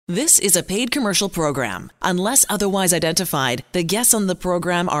This is a paid commercial program. Unless otherwise identified, the guests on the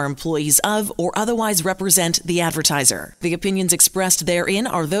program are employees of or otherwise represent the advertiser. The opinions expressed therein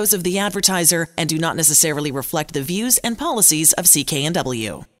are those of the advertiser and do not necessarily reflect the views and policies of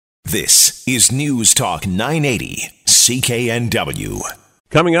CKNW. This is News Talk 980, CKNW.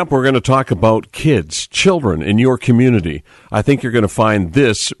 Coming up, we're going to talk about kids, children in your community. I think you're going to find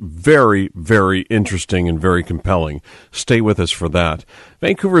this very, very interesting and very compelling. Stay with us for that.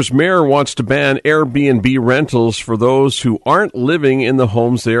 Vancouver's mayor wants to ban Airbnb rentals for those who aren't living in the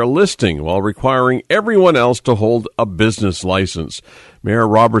homes they are listing, while requiring everyone else to hold a business license. Mayor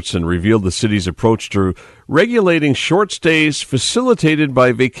Robertson revealed the city's approach to regulating short stays facilitated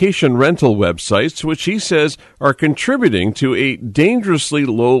by vacation rental websites, which he says are contributing to a dangerously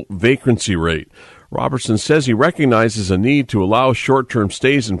low vacancy rate. Robertson says he recognizes a need to allow short-term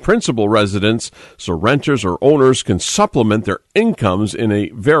stays in principal residence so renters or owners can supplement their incomes in a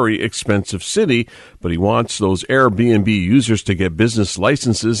very expensive city, but he wants those Airbnb users to get business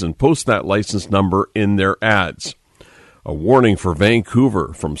licenses and post that license number in their ads. A warning for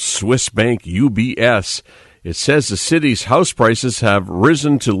Vancouver from Swiss bank UBS. It says the city's house prices have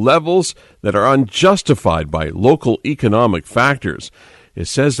risen to levels that are unjustified by local economic factors. It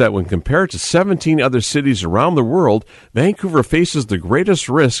says that when compared to 17 other cities around the world, Vancouver faces the greatest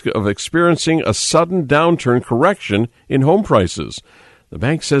risk of experiencing a sudden downturn correction in home prices. The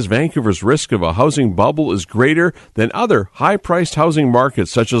bank says Vancouver's risk of a housing bubble is greater than other high-priced housing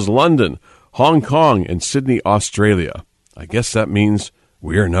markets such as London, Hong Kong, and Sydney, Australia. I guess that means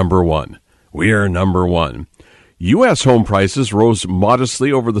we are number one. We are number one. U.S. home prices rose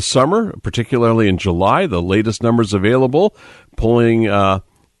modestly over the summer, particularly in July, the latest numbers available, pulling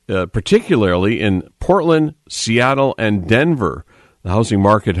particularly in Portland, Seattle, and Denver. The housing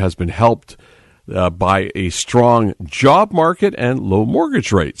market has been helped by a strong job market and low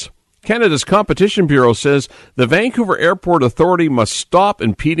mortgage rates. Canada's Competition Bureau says the Vancouver Airport Authority must stop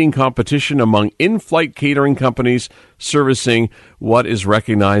impeding competition among in-flight catering companies servicing what is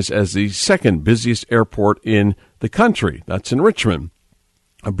recognized as the second busiest airport in the country. That's in Richmond.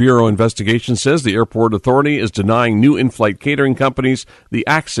 A Bureau investigation says the Airport Authority is denying new in-flight catering companies the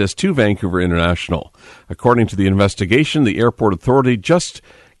access to Vancouver International. According to the investigation, the Airport Authority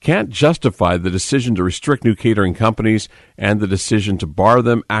can't justify the decision to restrict new catering companies, and the decision to bar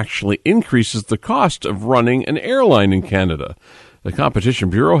them actually increases the cost of running an airline in Canada. The Competition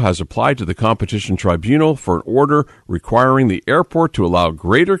Bureau has applied to the Competition Tribunal for an order requiring the airport to allow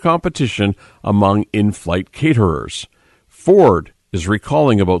greater competition among in-flight caterers. Ford is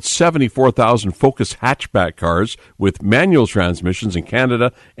recalling about 74,000 Focus hatchback cars with manual transmissions in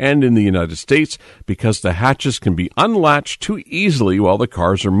Canada and in the United States because the hatches can be unlatched too easily while the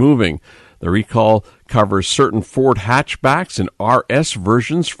cars are moving. The recall covers certain Ford hatchbacks and RS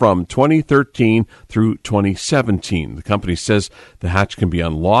versions from 2013 through 2017. The company says the hatch can be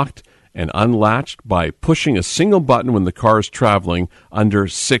unlocked and unlatched by pushing a single button when the car is traveling under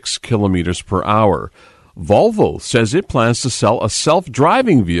 6 kilometers per hour. Volvo says it plans to sell a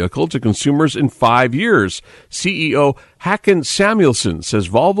self-driving vehicle to consumers in 5 years. CEO Håkan Samuelsson says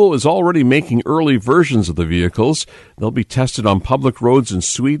Volvo is already making early versions of the vehicles. They'll be tested on public roads in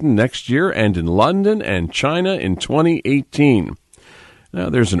Sweden next year and in London and China in 2018. Now,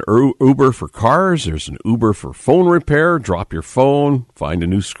 there's an Uber for cars. There's an Uber for phone repair. Drop your phone, find a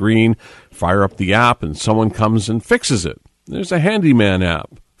new screen, fire up the app, and someone comes and fixes it. There's a handyman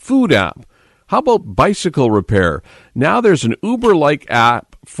app, food app. How about bicycle repair? Now there's an Uber-like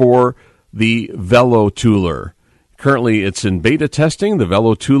app for the Velotooler. Currently, it's in beta testing. The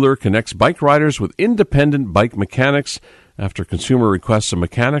Velotooler connects bike riders with independent bike mechanics. After a consumer requests a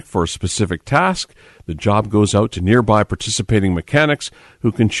mechanic for a specific task, the job goes out to nearby participating mechanics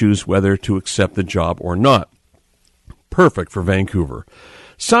who can choose whether to accept the job or not. Perfect for Vancouver.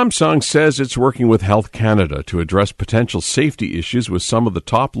 Samsung says it's working with Health Canada to address potential safety issues with some of the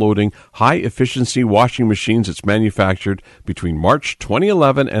top-loading, high-efficiency washing machines it's manufactured between March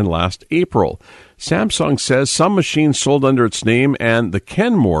 2011 and last April. Samsung says some machines sold under its name and the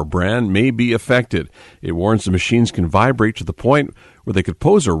Kenmore brand may be affected. It warns the machines can vibrate to the point where they could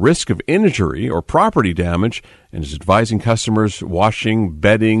pose a risk of injury or property damage, and is advising customers washing,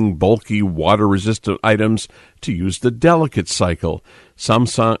 bedding, bulky, water-resistant items to use the delicate cycle.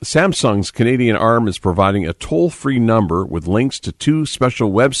 Samsung's Canadian arm is providing a toll-free number with links to 2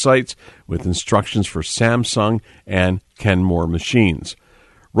 special websites with instructions for Samsung and Kenmore machines.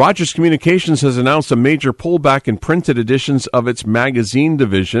 Rogers Communications has announced a major pullback in printed editions of its magazine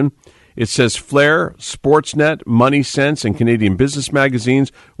division. It says Flair, Sportsnet, Money Sense, and Canadian Business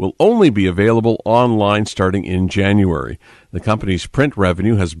magazines will only be available online starting in January. The company's print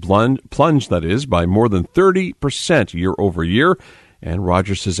revenue has plunged, that is, by more than 30% year over year, and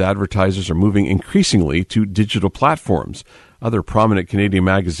Rogers says advertisers are moving increasingly to digital platforms. Other prominent Canadian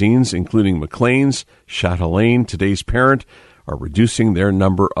magazines, including Maclean's, Chatelaine, Today's Parent, are reducing their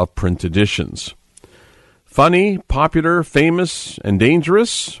number of print editions. Funny, popular, famous, and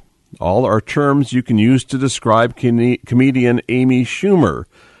dangerous, all are terms you can use to describe comedian Amy Schumer,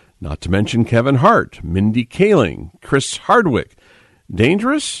 not to mention Kevin Hart, Mindy Kaling, Chris Hardwick.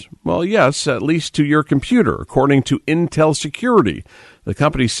 Dangerous? Well, yes, at least to your computer, according to Intel Security. The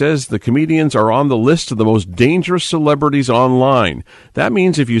company says the comedians are on the list of the most dangerous celebrities online. That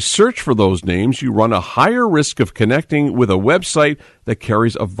means if you search for those names, you run a higher risk of connecting with a website that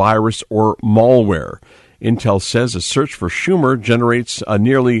carries a virus or malware. Intel says a search for Schumer generates a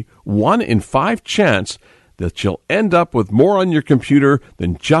nearly 1 in 5 chance that you'll end up with more on your computer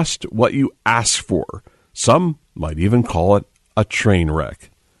than just what you ask for. Some might even call it a train wreck.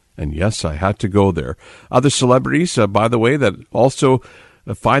 And yes, I had to go there. Other celebrities, by the way, that also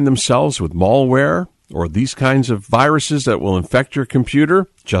find themselves with malware or these kinds of viruses that will infect your computer: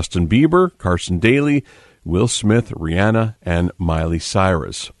 Justin Bieber, Carson Daly, Will Smith, Rihanna, and Miley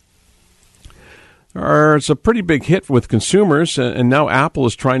Cyrus. It's a pretty big hit with consumers, and now Apple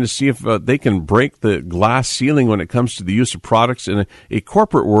is trying to see if they can break the glass ceiling when it comes to the use of products in a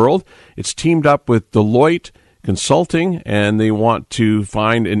corporate world. It's teamed up with Deloitte Consulting, and they want to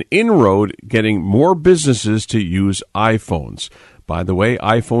find an inroad getting more businesses to use iPhones. By the way,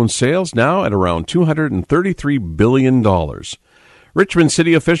 iPhone sales now at around $233 billion. Richmond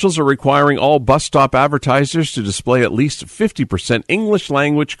city officials are requiring all bus stop advertisers to display at least 50% English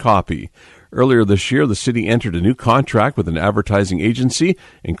language copy. Earlier this year, the city entered a new contract with an advertising agency,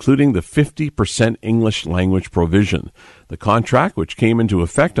 including the 50% English language provision. The contract, which came into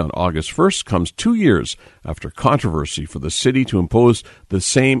effect on August 1st, comes 2 years after controversy for the city to impose the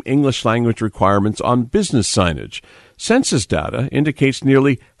same English language requirements on business signage. Census data indicates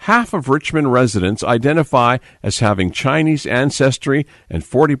nearly half of Richmond residents identify as having Chinese ancestry, and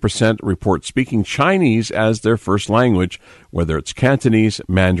 40% report speaking Chinese as their first language, whether it's Cantonese,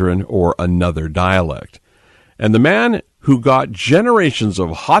 Mandarin, or another dialect. And the man who got generations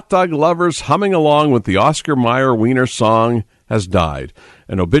of hot dog lovers humming along with the Oscar Mayer Wiener song has died.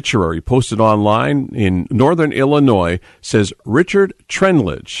 An obituary posted online in northern Illinois says Richard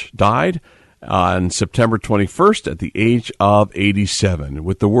Trendlich died on September 21st at the age of 87.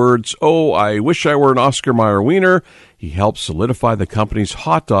 With the words, "Oh, I wish I were an Oscar Mayer Wiener," he helped solidify the company's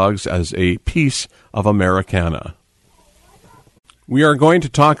hot dogs as a piece of Americana. We are going to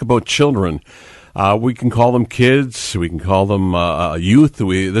talk about children. We can call them kids. We can call them youth.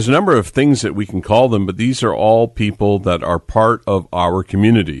 There's a number of things that we can call them, but these are all people that are part of our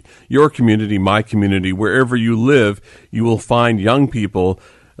community. Your community, my community, wherever you live, you will find young people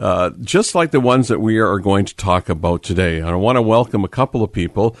just like the ones that we are going to talk about today. And I want to welcome a couple of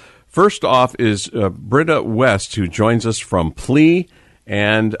people. First off is Britta West, who joins us from Plea,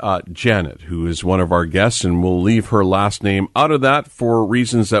 and Janet, who is one of our guests, and we'll leave her last name out of that for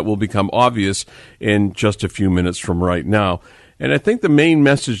reasons that will become obvious in just a few minutes from right now. And I think the main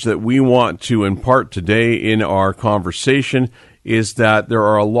message that we want to impart today in our conversation is that there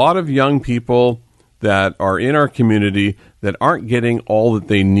are a lot of young people that are in our community that aren't getting all that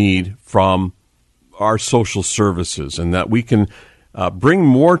they need from our social services, and that we can bring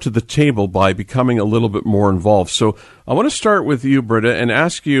more to the table by becoming a little bit more involved. So I want to start with you, Britta, and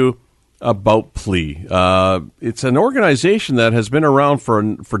ask you about Plea. It's an organization that has been around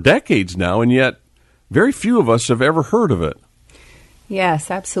for decades now, and yet very few of us have ever heard of it.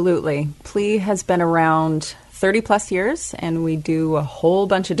 Yes, absolutely. Plea has been around 30 plus years, and we do a whole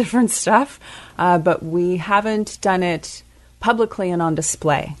bunch of different stuff, but we haven't done it publicly and on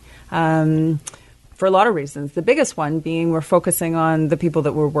display for a lot of reasons. The biggest one being we're focusing on the people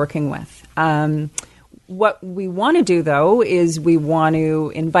that we're working with. What we want to do, though, is we want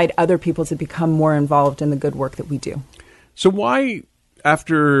to invite other people to become more involved in the good work that we do. So why,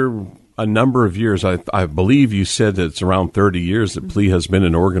 after a number of years, I believe you said that it's around 30 years that Plea has been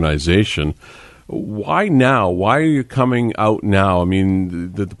an organization, why now? Why are you coming out now? I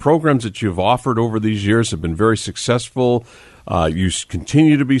mean, the programs that you've offered over these years have been very successful. You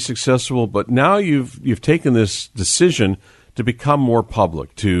continue to be successful, but now you've taken this decision to become more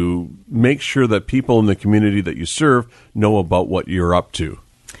public, to make sure that people in the community that you serve know about what you're up to.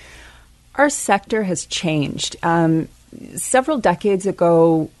 Our sector has changed. Several decades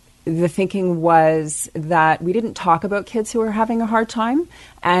ago, the thinking was that we didn't talk about kids who were having a hard time,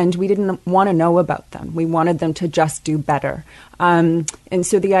 and we didn't want to know about them. We wanted them to just do better. And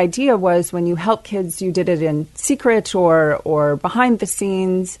so the idea was when you help kids, you did it in secret or behind the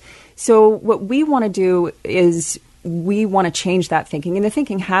scenes. So what we want to do is we want to change that thinking, and the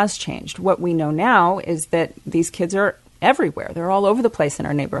thinking has changed. What we know now is that these kids are everywhere. They're all over the place in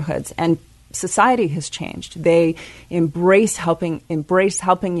our neighborhoods, and society has changed. They embrace helping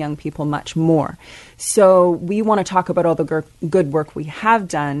young people much more. So we want to talk about all the good work we have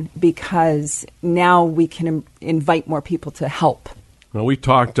done, because now we can invite more people to help. Well, we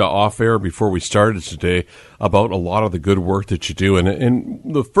talked off air before we started today about a lot of the good work that you do. And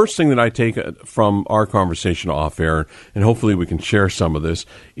the first thing that I take from our conversation off air, and hopefully we can share some of this,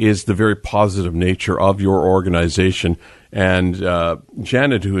 is the very positive nature of your organization. And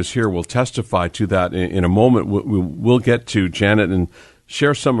Janet, who is here, will testify to that in a moment. We'll get to Janet and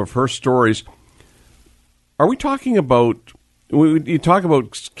share some of her stories. Are we talking about, you talk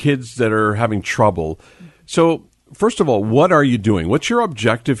about kids that are having trouble. So first of all, what are you doing? What's your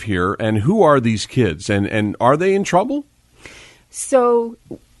objective here, and who are these kids, and are they in trouble? So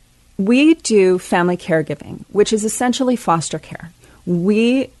we do family caregiving, which is essentially foster care.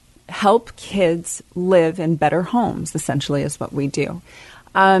 We help kids live in better homes, essentially, is what we do.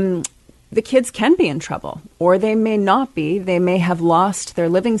 The kids can be in trouble, or they may not be. They may have lost their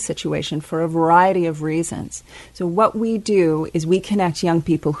living situation for a variety of reasons. So what we do is we connect young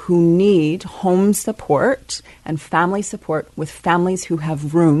people who need home support and family support with families who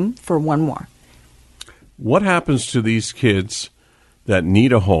have room for one more. What happens to these kids that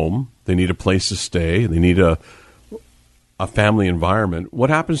need a home? They need a place to stay. They need a family environment. What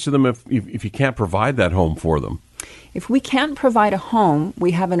happens to them if you can't provide that home for them? If we can't provide a home,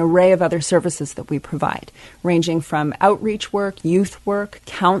 we have an array of other services that we provide, ranging from outreach work, youth work,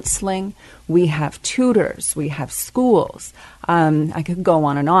 counseling. We have tutors. We have schools. I could go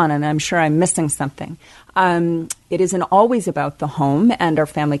on, and I'm sure I'm missing something. It isn't always about the home and our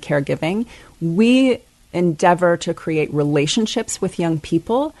family caregiving. We endeavor to create relationships with young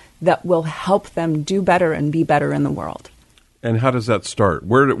people that will help them do better and be better in the world. And how does that start?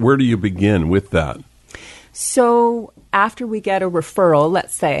 Where do you begin with that? So after we get a referral,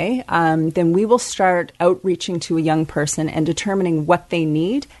 let's say, then we will start outreaching to a young person and determining what they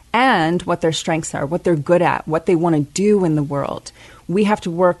need and what their strengths are, what they're good at, what they want to do in the world. We have to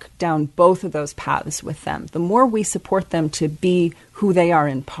work down both of those paths with them. The more we support them to be who they are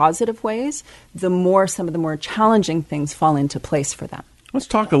in positive ways, the more some of the more challenging things fall into place for them. Let's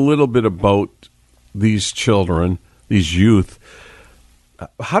talk a little bit about these children, these youth.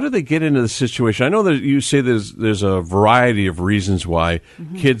 How do they get into the situation? I know that you say there's a variety of reasons why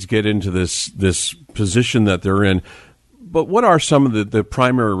kids get into this position that they're in, but what are some of the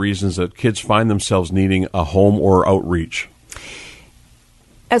primary reasons that kids find themselves needing a home or outreach?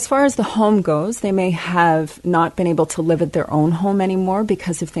 As far as the home goes, they may have not been able to live at their own home anymore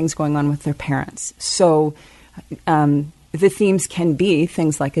because of things going on with their parents. So the themes can be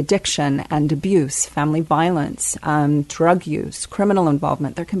things like addiction and abuse, family violence, drug use, criminal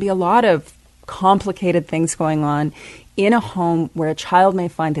involvement. There can be a lot of complicated things going on in a home where a child may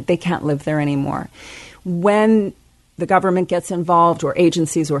find that they can't live there anymore. When the government gets involved or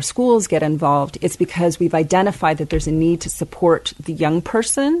agencies or schools get involved, it's because we've identified that there's a need to support the young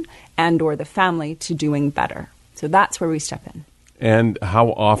person and or the family to doing better. So that's where we step in. And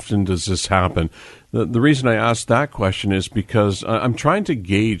how often does this happen? The reason I ask that question is because I'm trying to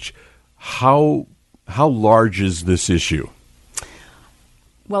gauge how large is this issue?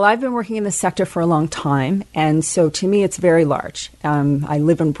 Well, I've been working in this sector for a long time, and so to me it's very large. I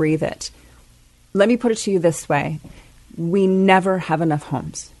live and breathe it. Let me put it to you this way. We never have enough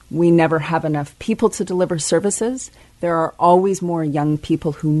homes. We never have enough people to deliver services. There are always more young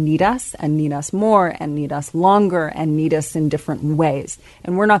people who need us and need us more and need us longer and need us in different ways.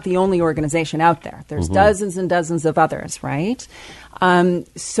 And we're not the only organization out there. There's dozens and dozens of others, right?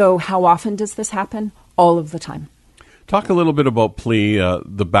 So how often does this happen? All of the time. Talk a little bit about PLEA,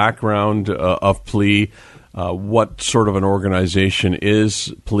 the background of PLEA, what sort of an organization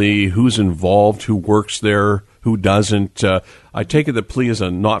is PLEA, who's involved, who works there, who doesn't. I take it that PLEA is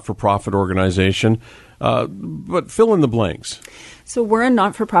a not-for-profit organization, but fill in the blanks. So we're a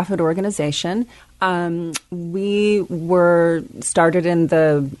not-for-profit organization. We were started in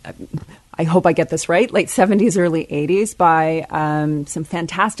the, I hope I get this right, late 70s, early 80s by some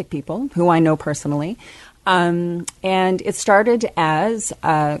fantastic people who I know personally. And it started as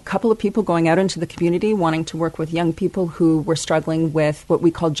a couple of people going out into the community wanting to work with young people who were struggling with what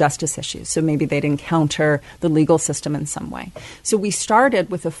we call justice issues. So maybe they'd encounter the legal system in some way. So we started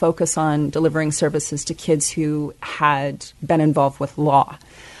with a focus on delivering services to kids who had been involved with law.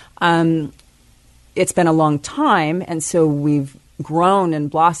 It's been a long time, and so we've grown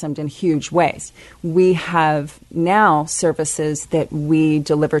and blossomed in huge ways. We have now services that we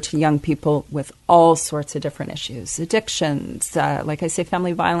deliver to young people with all sorts of different issues, addictions, like I say,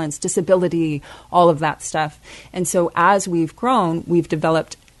 family violence, disability, all of that stuff. And so as we've grown, we've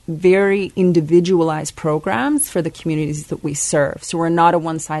developed very individualized programs for the communities that we serve. So we're not a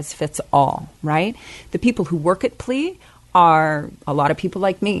one-size-fits-all, right? The people who work at PLEA are a lot of people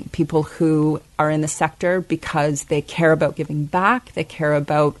like me, people who are in the sector because they care about giving back, they care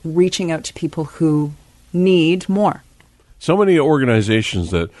about reaching out to people who need more. So many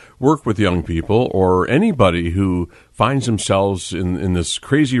organizations that work with young people or anybody who finds themselves in this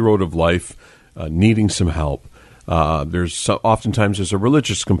crazy road of life needing some help. Oftentimes there's a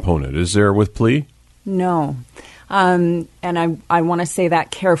religious component. Is there with PLEA? No. And I want to say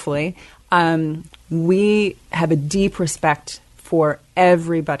that carefully. We have a deep respect for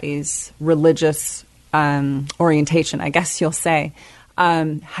everybody's religious orientation, I guess you'll say.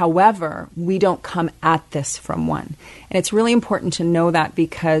 However, we don't come at this from one. And it's really important to know that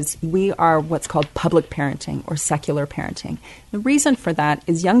because we are what's called public parenting or secular parenting. The reason for that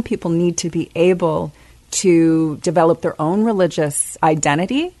is young people need to be able to develop their own religious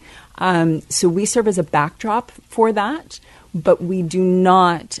identity. So we serve as a backdrop for that. But we do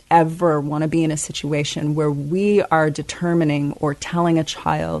not ever want to be in a situation where we are determining or telling a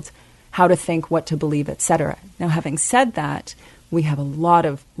child how to think, what to believe, etc. Now, having said that, we have a lot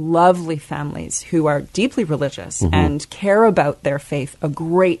of lovely families who are deeply religious and care about their faith a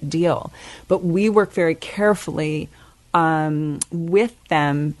great deal. But we work very carefully with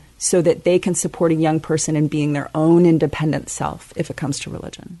them so that they can support a young person in being their own independent self if it comes to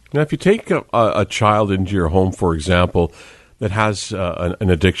religion. Now, if you take a child into your home, for example, that has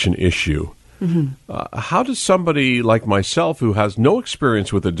an addiction issue, how does somebody like myself who has no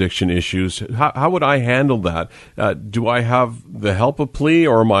experience with addiction issues, how would I handle that? Do I have the help of PLEA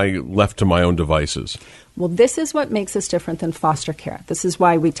or am I left to my own devices? Well, this is what makes us different than foster care. This is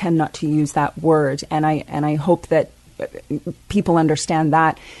why we tend not to use that word, and I hope that people understand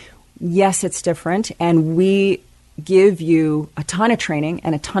that. Yes, it's different, and we give you a ton of training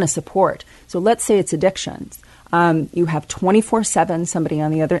and a ton of support. So let's say it's addictions. You have 24/7 somebody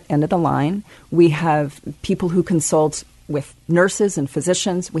on the other end of the line. We have people who consult with nurses and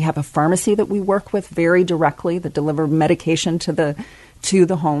physicians. We have a pharmacy that we work with very directly that deliver medication to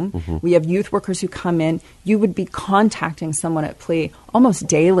the home. We have youth workers who come in. You would be contacting someone at PLEA almost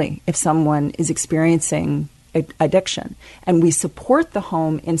daily if someone is experiencing addiction. And we support the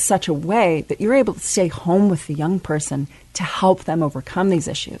home in such a way that you're able to stay home with the young person to help them overcome these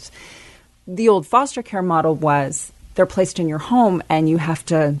issues. The old foster care model was they're placed in your home and you have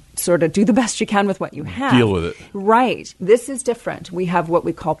to sort of do the best you can with what you have. Deal with it. Right. This is different. We have what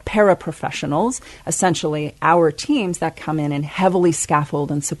we call paraprofessionals, essentially our teams that come in and heavily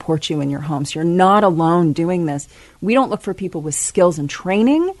scaffold and support you in your home. So you're not alone doing this. We don't look for people with skills and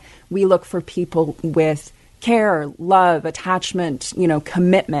training. We look for people with care, love, attachment,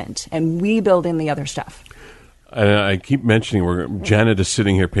 commitment, and we build in the other stuff. And I keep mentioning, Janet is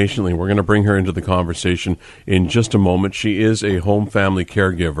sitting here patiently. We're going to bring her into the conversation in just a moment. She is a home family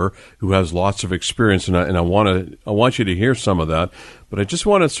caregiver who has lots of experience, and I want you to hear some of that. But I just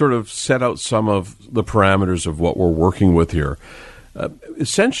want to sort of set out some of the parameters of what we're working with here.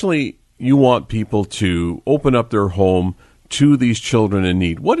 Essentially, you want people to open up their home to these children in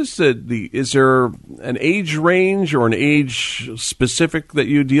need. What is is there an age range or an age specific that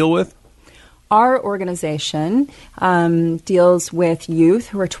you deal with? Our organization deals with youth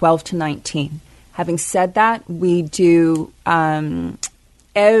who are 12 to 19. Having said that, we do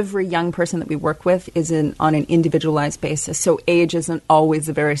every young person that we work with is on an individualized basis. So age isn't always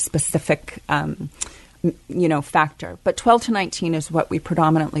a very specific factor. But 12 to 19 is what we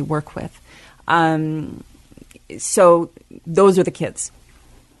predominantly work with. So those are the kids.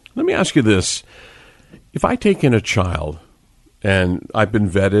 Let me ask you this. If I take in a child and I've been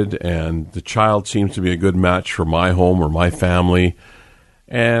vetted and the child seems to be a good match for my home or my family,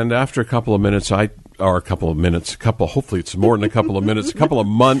 and after a couple of minutes, hopefully it's more than a couple of minutes, a couple of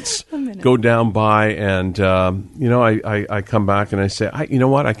months go down by and, I come back and I say, you know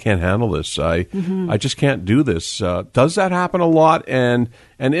what, I can't handle this. I just can't do this. Does that happen a lot? And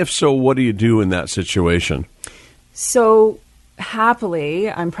if so, what do you do in that situation? So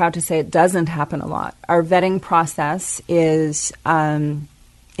happily, I'm proud to say it doesn't happen a lot. Our vetting process is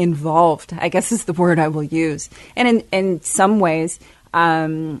involved, I guess is the word I will use. And in some ways,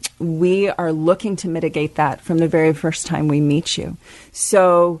 we are looking to mitigate that from the very first time we meet you.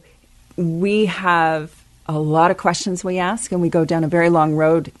 So we have a lot of questions we ask, and we go down a very long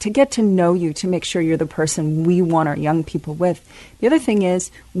road to get to know you, to make sure you're the person we want our young people with. The other thing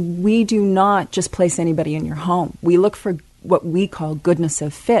is, we do not just place anybody in your home. We look for what we call goodness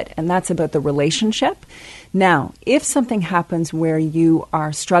of fit, and that's about the relationship. Now, if something happens where you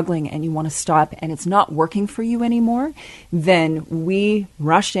are struggling and you want to stop and it's not working for you anymore, then we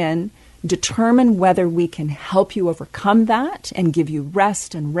rush in, determine whether we can help you overcome that and give you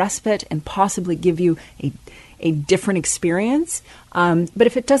rest and respite and possibly give you a different experience. But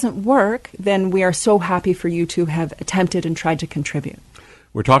if it doesn't work, then we are so happy for you to have attempted and tried to contribute.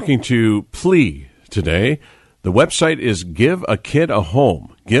 We're talking to Plea today. The website is Give a Kid a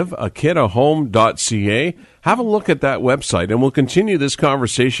Home, giveakidahome.ca. Have a look at that website, and we'll continue this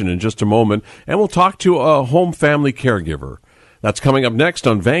conversation in just a moment, and we'll talk to a home family caregiver. That's coming up next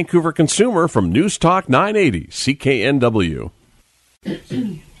on Vancouver Consumer from News Talk 980 CKNW.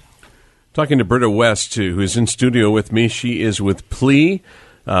 Talking to Britta West, who is in studio with me. She is with Plea.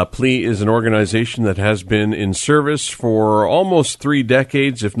 Plea is an organization that has been in service for almost 3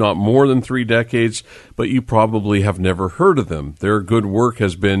 decades, if not more than 3 decades, but you probably have never heard of them. Their good work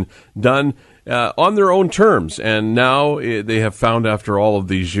has been done on their own terms, and now they have found after all of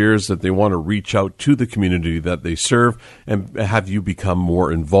these years that they want to reach out to the community that they serve and have you become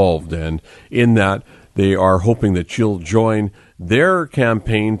more involved. And in that, they are hoping that you'll join their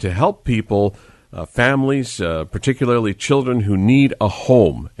campaign to help people, families, particularly children who need a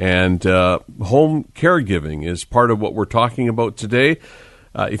home. And home caregiving is part of what we're talking about today.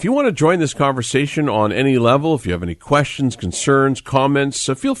 If you want to join this conversation on any level, if you have any questions, concerns, comments,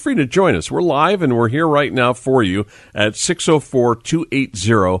 feel free to join us. We're live and we're here right now for you at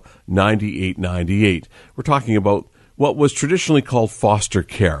 604-280-9898. We're talking about what was traditionally called foster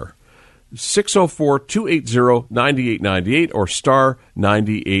care. 604-280-9898 or star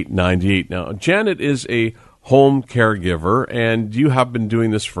 9898. Now, Janet is a home caregiver, and you have been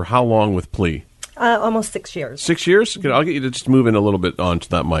doing this for how long with Plea? Almost 6 years. 6 years? Okay, I'll get you to just move in a little bit onto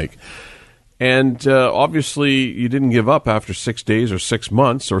that mic. And obviously, you didn't give up after 6 days or 6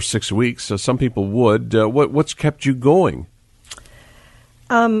 months or 6 weeks. So some people would. What's kept you going?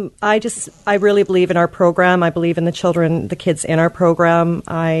 I really believe in our program. I believe in the kids in our program.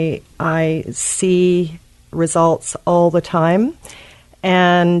 I see results all the time,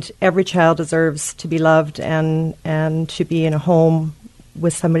 and every child deserves to be loved and to be in a home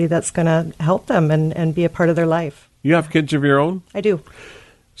with somebody that's going to help them and be a part of their life. You have kids of your own? I do.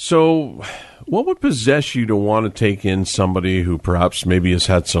 So what would possess you to want to take in somebody who perhaps maybe has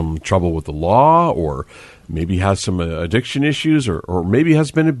had some trouble with the law, or maybe has some addiction issues, or maybe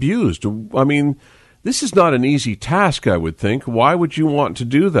has been abused? I mean, this is not an easy task, I would think. Why would you want to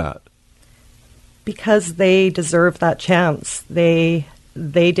do that? Because they deserve that chance. They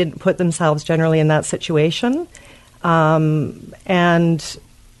didn't put themselves generally in that situation. And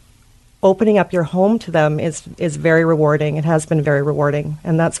opening up your home to them is very rewarding. It has been very rewarding,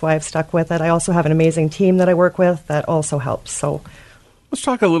 and that's why I've stuck with it. I also have an amazing team that I work with that also helps. So, let's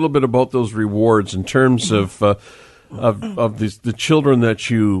talk a little bit about those rewards in terms of the children that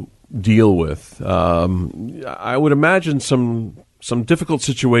you deal with. I would imagine some difficult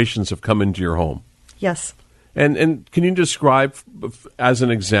situations have come into your home. Yes. And can you describe, as an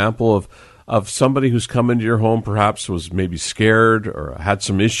example of somebody who's come into your home, perhaps was maybe scared or had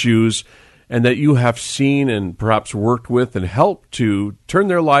some issues, and that you have seen and perhaps worked with and helped to turn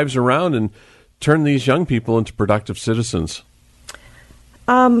their lives around and turn these young people into productive citizens?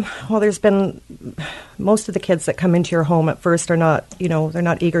 Well, there's been most of the kids that come into your home at first are not, they're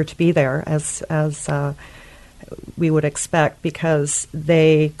not eager to be there as we would expect, because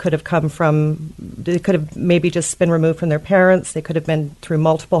they could have maybe just been removed from their parents. They could have been through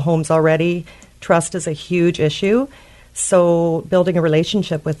multiple homes already. Trust is a huge issue. So building a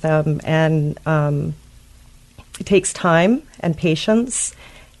relationship with them, and it takes time and patience,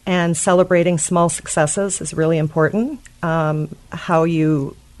 and celebrating small successes is really important. How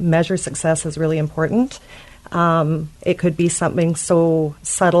you measure success is really important. It could be something so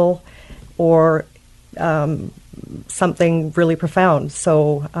subtle or something really profound.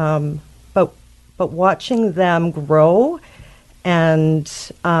 So, but watching them grow and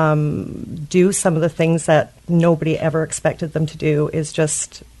do some of the things that nobody ever expected them to do is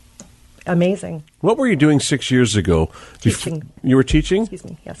just amazing. What were you doing 6 years ago? Teaching. You were teaching? Excuse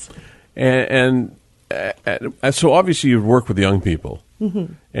me, yes. And So obviously you work with young people,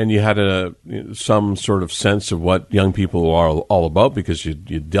 and you had some sort of sense of what young people are all about because you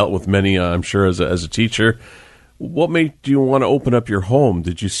dealt with many, I'm sure, as a teacher. What made you want to open up your home?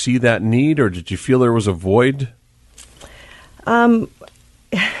 Did you see that need, or did you feel there was a void?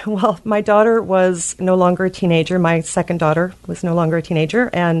 Well, my daughter was no longer a teenager. My second daughter was no longer a teenager.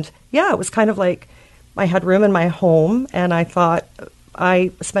 And yeah, it was kind of like I had room in my home, and I thought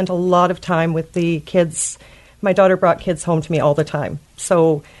I spent a lot of time with the kids. My daughter brought kids home to me all the time.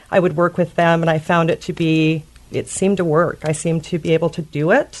 So I would work with them, and I found it seemed to work. I seemed to be able to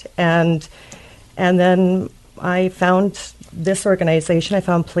do it. And then I found this organization. I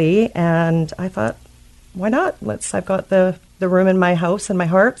found PLEA, and I thought, why not? I've got the room in my house and my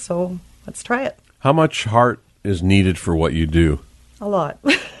heart, so let's try it. How much heart is needed for what you do? A lot.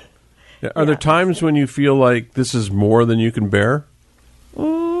 Are there times when you feel like this is more than you can bear?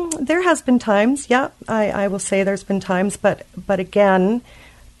 There has been times, yeah. I will say there's been times, but again,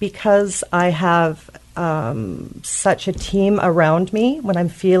 because I have such a team around me, when I'm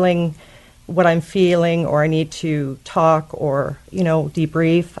feeling what I'm feeling, or I need to talk or,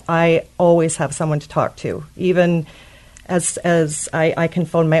 debrief, I always have someone to talk to. Even as I can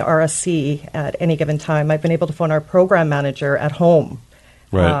phone my RSC at any given time. I've been able to phone our program manager at home,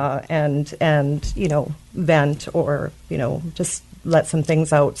 right. And vent or, just let some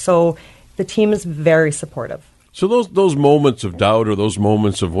things out. So the team is very supportive. So those moments of doubt, or those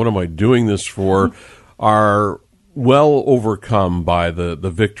moments of what am I doing this for, are well overcome by the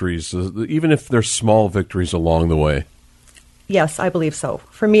victories, even if they're small victories along the way. Yes, I believe so.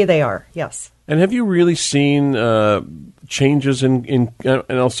 For me, they are, yes. And have you really seen changes in and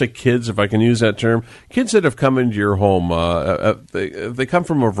I'll say kids, if I can use that term, kids that have come into your home, they come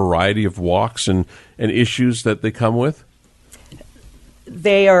from a variety of walks and issues that they come with?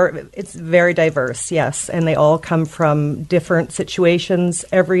 It's very diverse, yes, and they all come from different situations.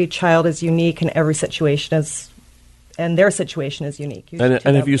 Every child is unique, and their situation is unique.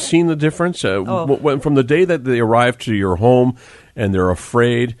 And have you seen the difference? From the day that they arrive to your home and they're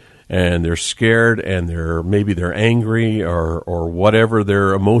afraid and they're scared and they're angry or whatever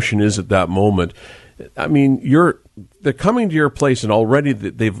their emotion is at that moment. I mean, they're coming to your place and already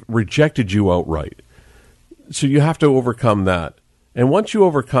they've rejected you outright. So you have to overcome that. And once you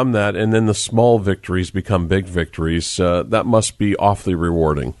overcome that, and then the small victories become big victories, that must be awfully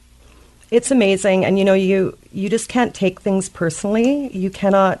rewarding. It's amazing. And, you just can't take things personally. You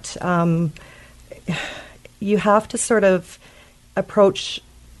cannot, you have to sort of approach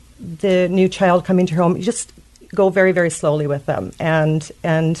the new child coming to your home. You just go very, very slowly with them. And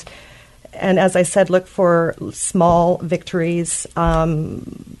as I said, look for small victories,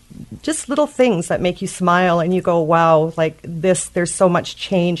 just little things that make you smile and you go, wow, like this, there's so much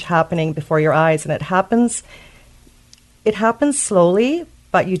change happening before your eyes. And it happens slowly,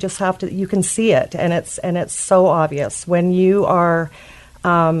 but you just have to, you can see it. And it's so obvious when you are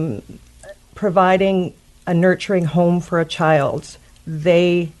providing a nurturing home for a child,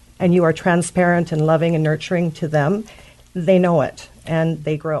 and you are transparent and loving and nurturing to them, they know it and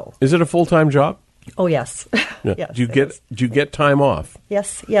they grow. Is it a full-time job? Oh, yes. Yeah. Yes, Do you get time off?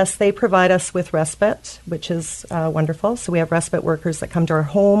 Yes. They provide us with respite, which is wonderful. So we have respite workers that come to our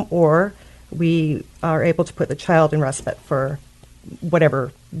home, or we are able to put the child in respite for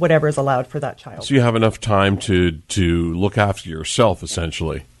whatever is allowed for that child. So you have enough time to look after yourself,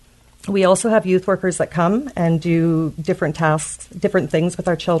 essentially. We also have youth workers that come and do different tasks, different things with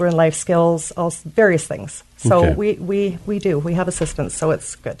our children, life skills, various things. So Okay. we do. We have assistants, so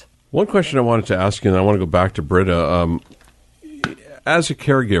it's good. One question I wanted to ask you, and I want to go back to Britta. As a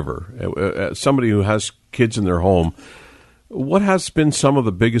caregiver, somebody who has kids in their home, what has been some of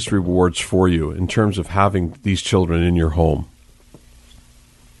the biggest rewards for you in terms of having these children in your home?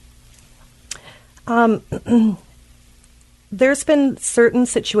 There's been certain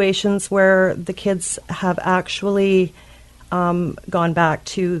situations where the kids have actually gone back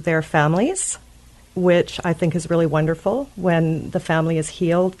to their families, which I think is really wonderful. When the family is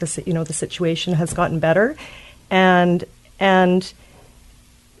healed, the situation has gotten better, and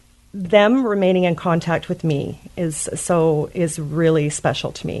them remaining in contact with me is really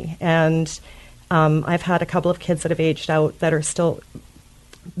special to me. And I've had a couple of kids that have aged out that are still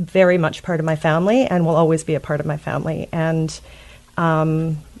very much part of my family and will always be a part of my family. And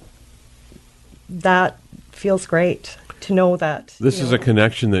that feels great to know that. This is a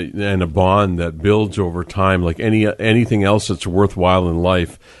connection and a bond that builds over time, like anything else that's worthwhile in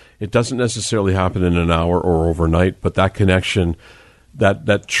life. It doesn't necessarily happen in an hour or overnight, but that connection,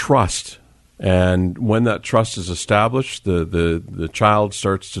 that trust, and when that trust is established, the child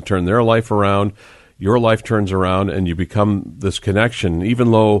starts to turn their life around. your life turns around and you become this connection.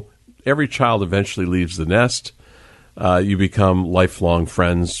 Even though every child eventually leaves the nest, you become lifelong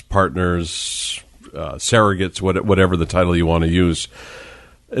friends, partners, surrogates, whatever the title you want to use.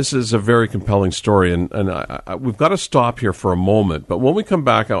 This is a very compelling story, and we've got to stop here for a moment. But when we come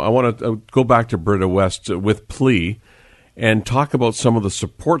back, I want to go back to Britta West with PLEA and talk about some of the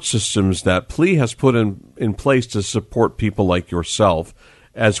support systems that PLEA has put in place to support people like yourself,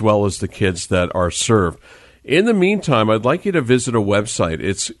 as well as the kids that are served. In the meantime, I'd like you to visit a website.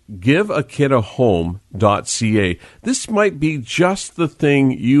 It's giveakidahome.ca. This might be just the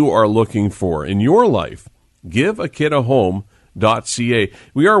thing you are looking for in your life. Giveakidahome.ca.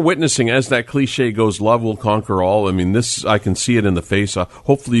 We are witnessing, as that cliche goes, love will conquer all. I mean, this, I can see it in the face.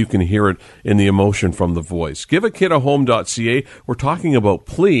 Hopefully you can hear it in the emotion from the voice. Giveakidahome.ca. We're talking about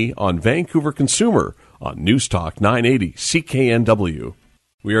PLEA on Vancouver Consumer on News Talk 980 CKNW.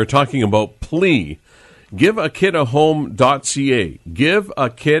 We are talking about PLEA. Giveakidahome.ca.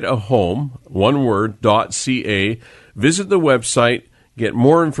 Giveakidahome, one word, .ca. Visit the website, get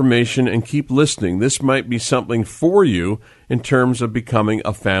more information, and keep listening. This might be something for you in terms of becoming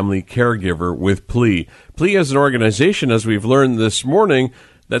a family caregiver with PLEA. PLEA is an organization, as we've learned this morning,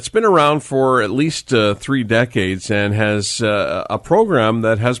 that's been around for at least 3 decades and has a program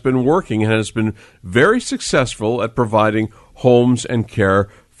that has been working and has been very successful at providing homes and care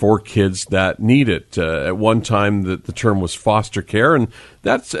for kids that need it. At one time, the term was foster care, and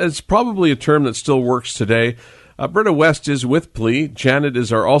it's probably a term that still works today. Britta West is with PLEA. Janet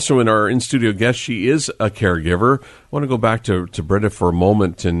is also our in-studio guest. She is a caregiver. I want to go back to Britta for a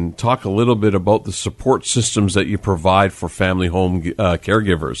moment and talk a little bit about the support systems that you provide for family home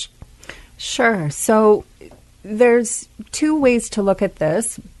caregivers. Sure. So there's 2 ways to look at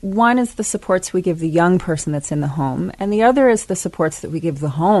this. One is the supports we give the young person that's in the home, and the other is the supports that we give the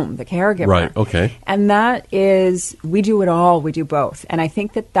home, the caregiver. Right, okay. And that is, we do it all, we do both. And I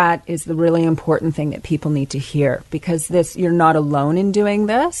think that is the really important thing that people need to hear, because you're not alone in doing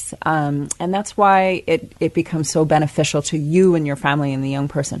this, and that's why it becomes so beneficial to you and your family and the young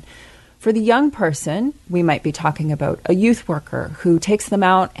person. For the young person, we might be talking about a youth worker who takes them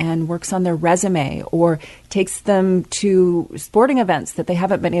out and works on their resume, or takes them to sporting events that they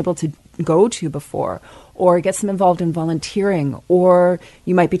haven't been able to go to before, or gets them involved in volunteering. Or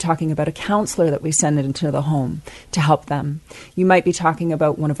you might be talking about a counselor that we send into the home to help them. You might be talking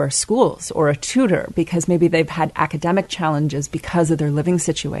about one of our schools or a tutor because maybe they've had academic challenges because of their living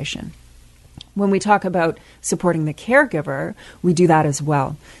situation. When we talk about supporting the caregiver, we do that as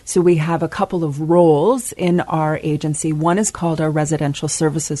well. So we have a couple of roles in our agency. One is called our Residential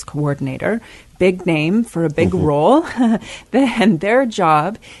Services Coordinator. Big name for a big role. And their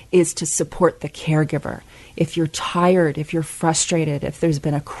job is to support the caregiver. If you're tired, if you're frustrated, if there's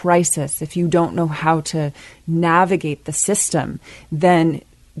been a crisis, if you don't know how to navigate the system, then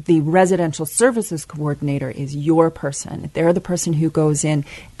the Residential Services Coordinator is your person. They're the person who goes in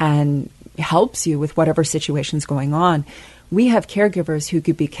and helps you with whatever situation's going on. We have caregivers who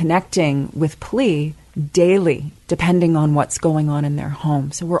could be connecting with PLEA daily, depending on what's going on in their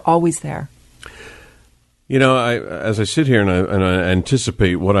home. So we're always there. You know, as I sit here and I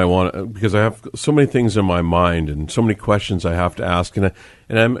anticipate what I want, because I have so many things in my mind and so many questions I have to ask, and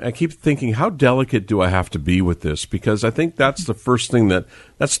I keep thinking, how delicate do I have to be with this? Because I think that's the first thing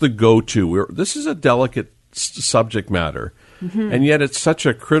that's the go-to. This is a delicate subject matter. And yet it's such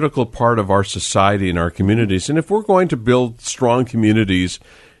a critical part of our society and our communities. And if we're going to build strong communities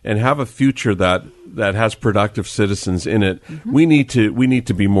and have a future that has productive citizens in it, we need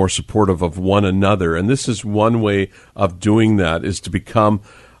to be more supportive of one another. And this is one way of doing that, is to become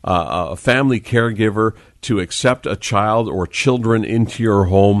a family caregiver, to accept a child or children into your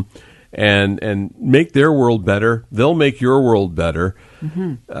home and make their world better. They'll make your world better.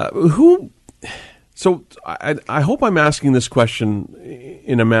 So I hope I'm asking this question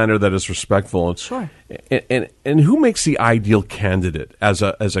in a manner that is respectful. Sure. And who makes the ideal candidate as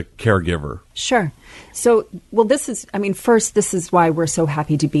a caregiver? Sure. So, well, this is why we're so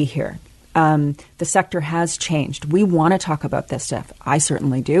happy to be here. The sector has changed. We want to talk about this stuff. I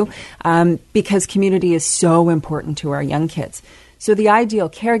certainly do, because community is so important to our young kids. So the ideal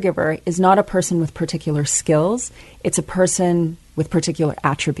caregiver is not a person with particular skills. It's a person with particular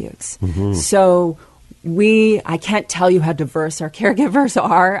attributes. So I can't tell you how diverse our caregivers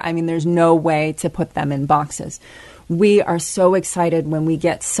are. I mean, there's no way to put them in boxes. We are so excited when we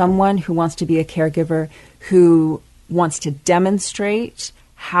get someone who wants to be a caregiver, who wants to demonstrate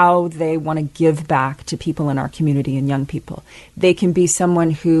how they want to give back to people in our community and young people. They can be someone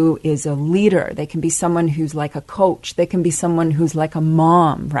who is a leader. They can be someone who's like a coach. They can be someone who's like a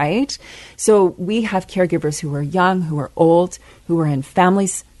mom, right? So we have caregivers who are young, who are old, who are in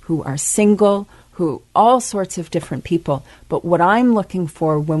families, who are single, who all sorts of different people. But what I'm looking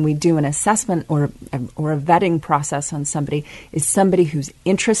for when we do an assessment or a vetting process on somebody is somebody who's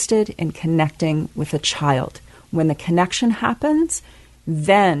interested in connecting with a child. When the connection happens,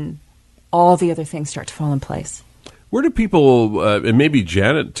 then all the other things start to fall in place. Where do people, and maybe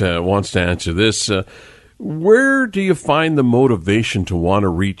Janet wants to answer this, where do you find the motivation to want to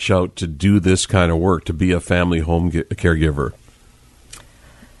reach out to do this kind of work, to be a family home caregiver?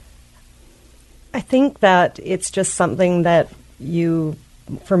 I think that it's just something that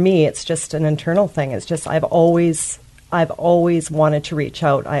for me, it's just an internal thing. It's just I've always wanted to reach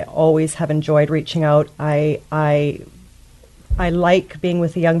out. I always have enjoyed reaching out. I like being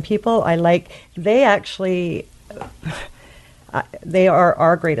with the young people. They are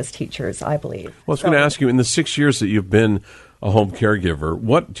our greatest teachers, I believe. Well, I was going to ask you, in the 6 years that you've been a home caregiver,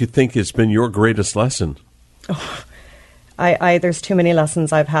 what do you think has been your greatest lesson? Oh, there's too many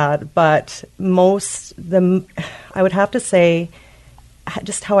lessons I've had, but I would have to say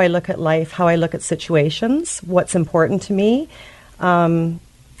just how I look at life, how I look at situations, what's important to me.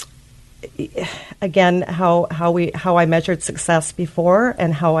 Again, how I measured success before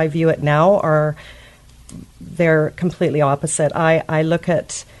and how I view it now they're completely opposite. I look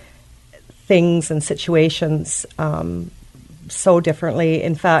at things and situations so differently.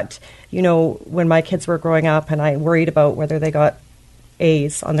 In fact, when my kids were growing up and I worried about whether they got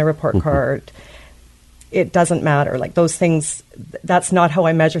A's on their report card, it doesn't matter. Like those things, that's not how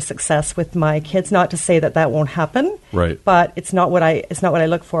I measure success with my kids. Not to say that won't happen, right? But it's not what I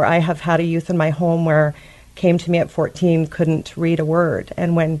look for. I have had a youth in my home where came to me at 14, couldn't read a word,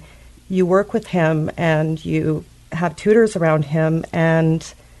 and when you work with him and you have tutors around him,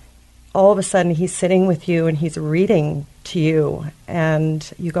 and all of a sudden he's sitting with you and he's reading to you,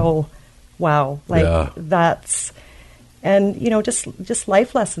 and you go, "Wow!" That's. And, just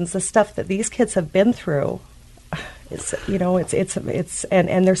life lessons, the stuff that these kids have been through, and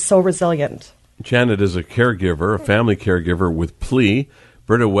they're so resilient. Janet is a caregiver, a family caregiver with PLEA.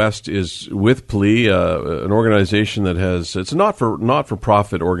 Britta West is with PLEA, an organization it's a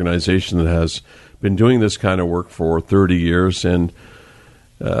not-for-profit organization that has been doing this kind of work for 30 years. And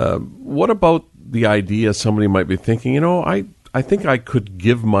what about the idea somebody might be thinking, I think I could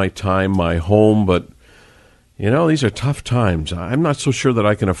give my time, my home, but these are tough times. I'm not so sure that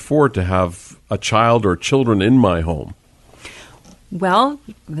I can afford to have a child or children in my home. Well,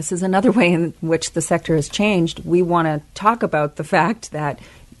 this is another way in which the sector has changed. We want to talk about the fact that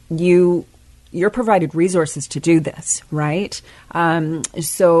you're provided resources to do this, right?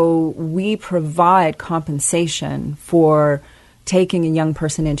 So we provide compensation for taking a young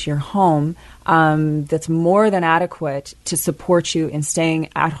person into your home that's more than adequate to support you in staying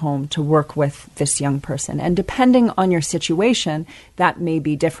at home to work with this young person. And depending on your situation, that may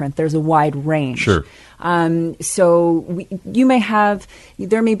be different. There's a wide range. Sure. There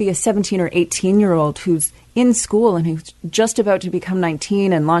may be a 17 or 18-year-old who's in school and who's just about to become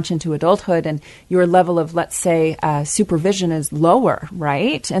 19 and launch into adulthood, and your level of, let's say, supervision is lower,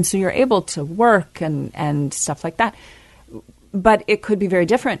 right? And so you're able to work and stuff like that. But it could be very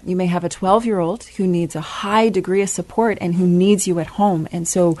different. You may have a 12-year-old who needs a high degree of support and who needs you at home. And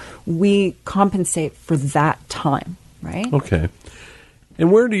so we compensate for that time, right? Okay.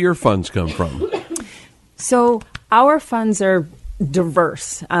 And where do your funds come from? So our funds are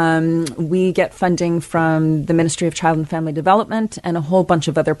diverse. We get funding from the Ministry of Child and Family Development and a whole bunch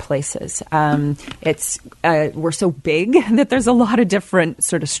of other places. We're so big that there's a lot of different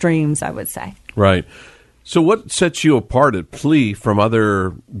sort of streams, I would say. Right. So what sets you apart at PLEA from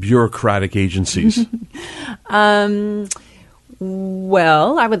other bureaucratic agencies?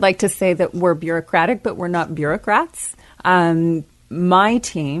 Well, I would like to say that we're bureaucratic, but we're not bureaucrats. My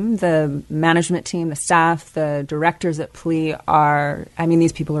team, the management team, the staff, the directors at PLEA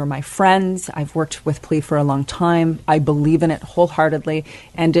these people are my friends. I've worked with PLEA for a long time. I believe in it wholeheartely.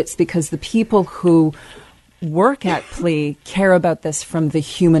 And it's because the people who work at PLEA care about this from the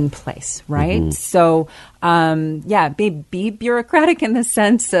human place, right? Mm-hmm. So, be bureaucratic in the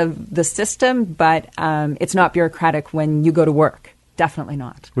sense of the system, but it's not bureaucratic when you go to work. Definitely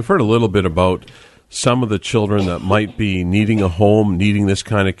not. We've heard a little bit about some of the children that might be needing a home, needing this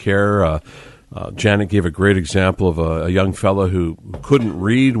kind of care. Janet gave a great example of a young fellow who couldn't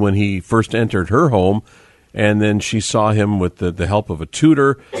read when he first entered her home, and then she saw him with the help of a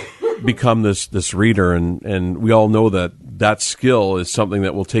tutor become this reader, and we all know that that skill is something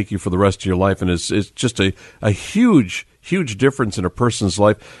that will take you for the rest of your life, and is just a huge difference in a person's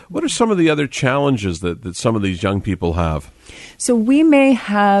life. What are some of the other challenges that some of these young people have? So we may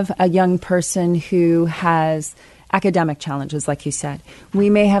have a young person who has academic challenges, like you said. We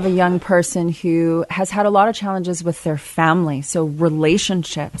may have a young person who has had a lot of challenges with their family, so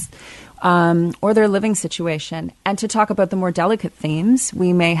relationships, or their living situation. And to talk about the more delicate themes,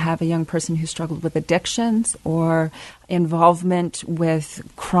 we may have a young person who struggled with addictions or involvement with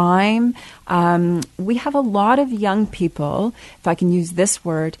crime. We have a lot of young people, if I can use this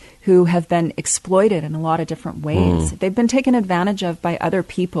word, who have been exploited in a lot of different ways. They've been taken advantage of by other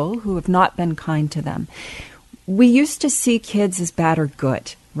people who have not been kind to them. We used to see kids as bad or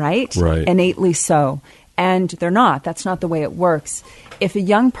good, right? Right. Innately so. And they're not. That's not the way it works. If a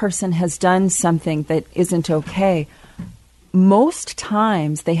young person has done something that isn't okay, most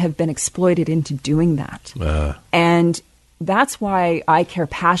times they have been exploited into doing that. And that's why I care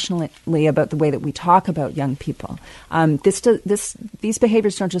passionately about the way that we talk about young people. These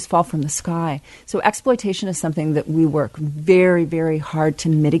behaviors don't just fall from the sky. So exploitation is something that we work very, very hard to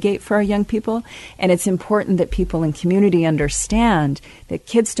mitigate for our young people. And it's important that people in community understand that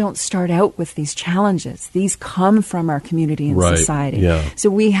kids don't start out with these challenges. These come from our community and society. Yeah. So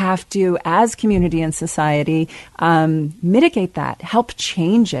we have to, as community and society, mitigate that, help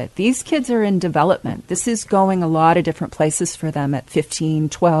change it. These kids are in development. This is going a lot of different places for them at 15,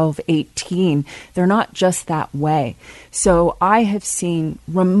 12, 18. They're not just that way. So I have seen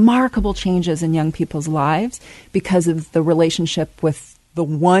remarkable changes in young people's lives because of the relationship with the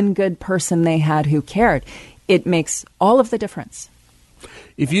one good person they had who cared. It makes all of the difference.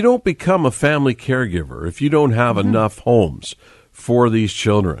 If you don't become a family caregiver, if you don't have enough homes for these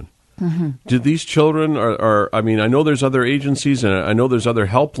children, do these children I mean, I know there's other agencies and I know there's other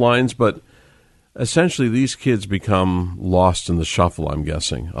helplines, but essentially these kids become lost in the shuffle, I'm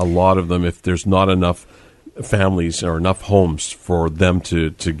guessing. A lot of them, if there's not enough families or enough homes for them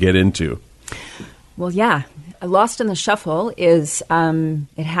to get into. Well, yeah. Lost in the shuffle is,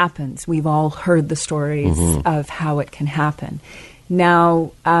 it happens. We've all heard the stories of how it can happen.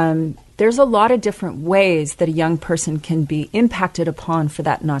 Now, there's a lot of different ways that a young person can be impacted upon for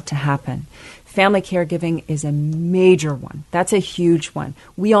that not to happen. Family caregiving is a major one. That's a huge one.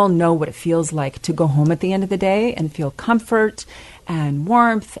 We all know what it feels like to go home at the end of the day and feel comfort and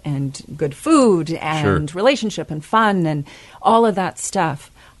warmth and good food and relationship and fun and all of that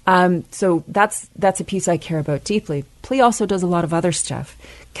stuff. So that's a piece I care about deeply. PLEA also does a lot of other stuff.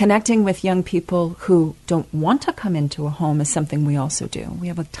 Connecting with young people who don't want to come into a home is something we also do. We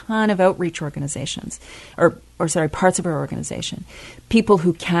have a ton of outreach organizations, parts of our organization. People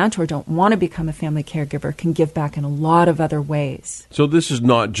who can't or don't want to become a family caregiver can give back in a lot of other ways. So this is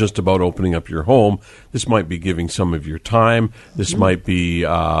not just about opening up your home. This might be giving some of your time. This might be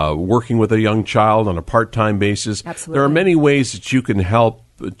working with a young child on a part-time basis. Absolutely. There are many ways that you can help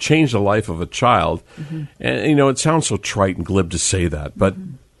change the life of a child. And, you know, it sounds so trite and glib to say that, but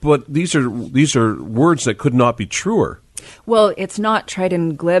these are words that could not be truer. Well, it's not trite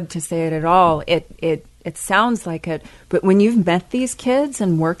and glib to say it at all. It sounds like it, but when you've met these kids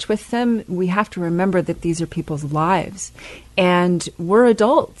and worked with them, we have to remember that these are people's lives. And we're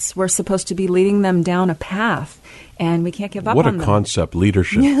adults. We're supposed to be leading them down a path, and we can't give up on them. What a concept,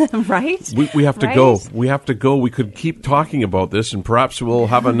 leadership. Right? We have to go. We have to go. We could keep talking about this, and perhaps we'll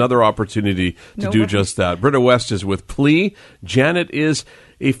have another opportunity to do just that. Britta West is with PLEA. Janet is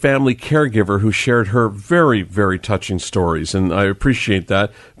a family caregiver who shared her very, very touching stories, and I appreciate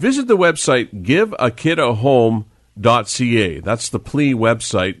that. Visit the website giveakidahome.ca. That's the PLEA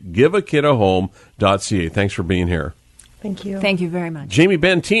website, giveakidahome.ca. Thanks for being here. Thank you. Thank you very much. Jamie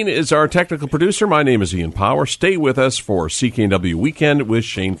Benteen is our technical producer. My name is Ian Power. Stay with us for CKNW Weekend with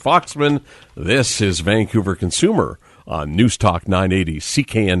Shane Foxman. This is Vancouver Consumer on News Talk 980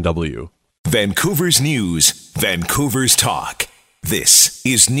 CKNW. Vancouver's News, Vancouver's Talk. This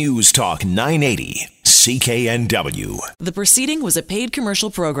is News Talk 980 CKNW. The proceeding was a paid commercial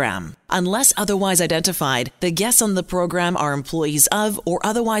program. Unless otherwise identified, the guests on the program are employees of or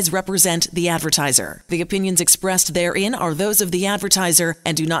otherwise represent the advertiser. The opinions expressed therein are those of the advertiser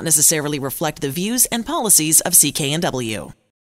and do not necessarily reflect the views and policies of CKNW.